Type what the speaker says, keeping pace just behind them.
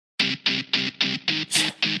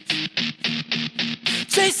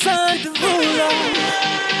Jason Derulo.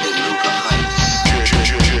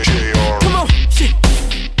 Come on, shit.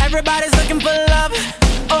 Everybody's looking for love.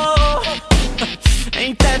 Oh,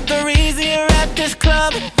 ain't that the reason you're at this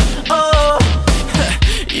club? Oh,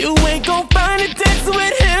 you ain't gon' find a dance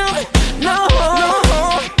with him. No,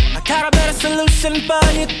 I got a better solution for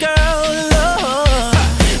you, girl. Oh,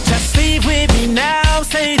 just leave with me now.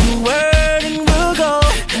 Say the word and we'll go.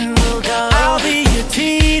 I'll be your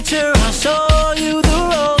teacher. I'll show you the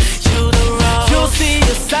ropes. You'll see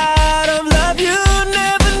a side of love you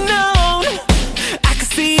never known. I can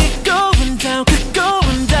see it going down,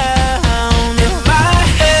 going down. In my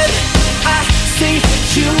head, I see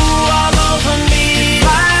you all over me.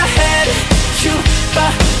 My head, you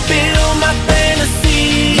fulfill my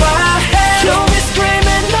fantasy. My head, you'll be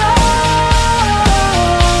screaming no.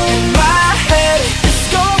 In my head, it's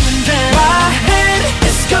going down. My head,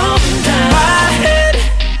 it's going down. My head,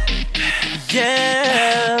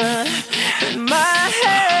 yeah. In my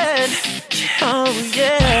head, oh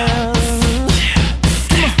yeah.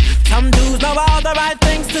 Some dudes know all the right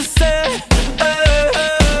things to say.